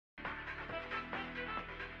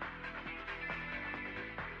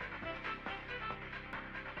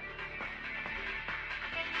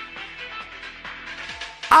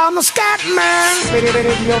I'm a scat man.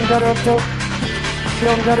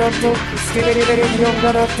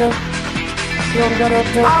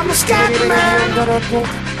 I'm a scat man.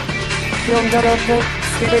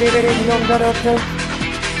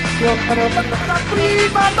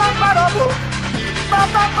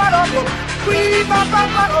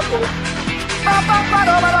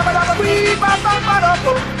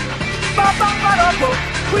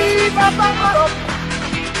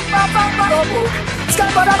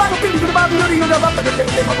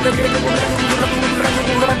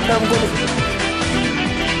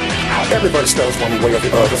 Everybody stutters one way or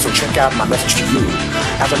the other, so check out my message to you.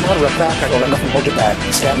 As a matter of fact, I don't let nothing hold you back.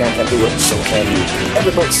 Scatman can do it, so can you.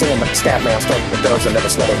 Everybody's saying that Scatman started with does and never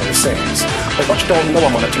stutters when he sings. But what you don't know,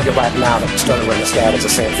 I'm gonna tell you right now that stuttering and scat is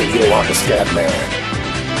the same thing. You are the Scatman.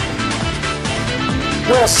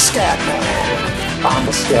 Where's the Scatman? I'm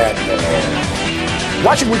the Scatman.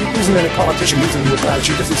 Why should we be using any politician using you about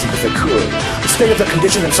you just if they could? The state of the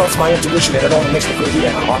condition insults my intuition and it only makes me crazy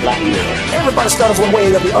and hard like you. Everybody stutters one way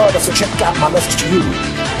or the other, so check out my message to you.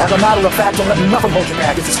 As a matter of fact, don't let nothing hold you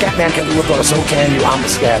back. If the Scatman can do it, brother, so can you. I'm the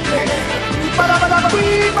Scatman.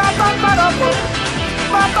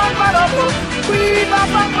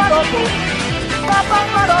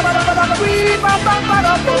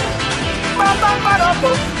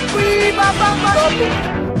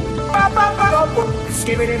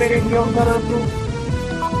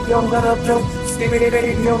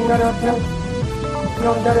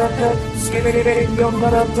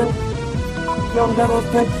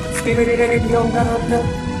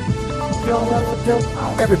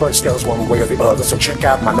 Everybody stutters one way or the other, so check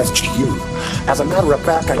out my message to you. As a matter of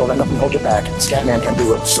fact, I don't let nothing hold you back. Scatman can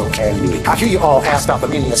do it, so can you. I hear you all asked about the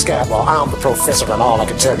meaning of scat. Well, I'm the professor, and all I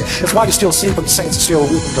can tell you is why you still sleep, but the saints are still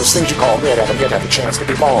weeping. Those things you call dead haven't yet had the chance to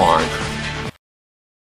be born.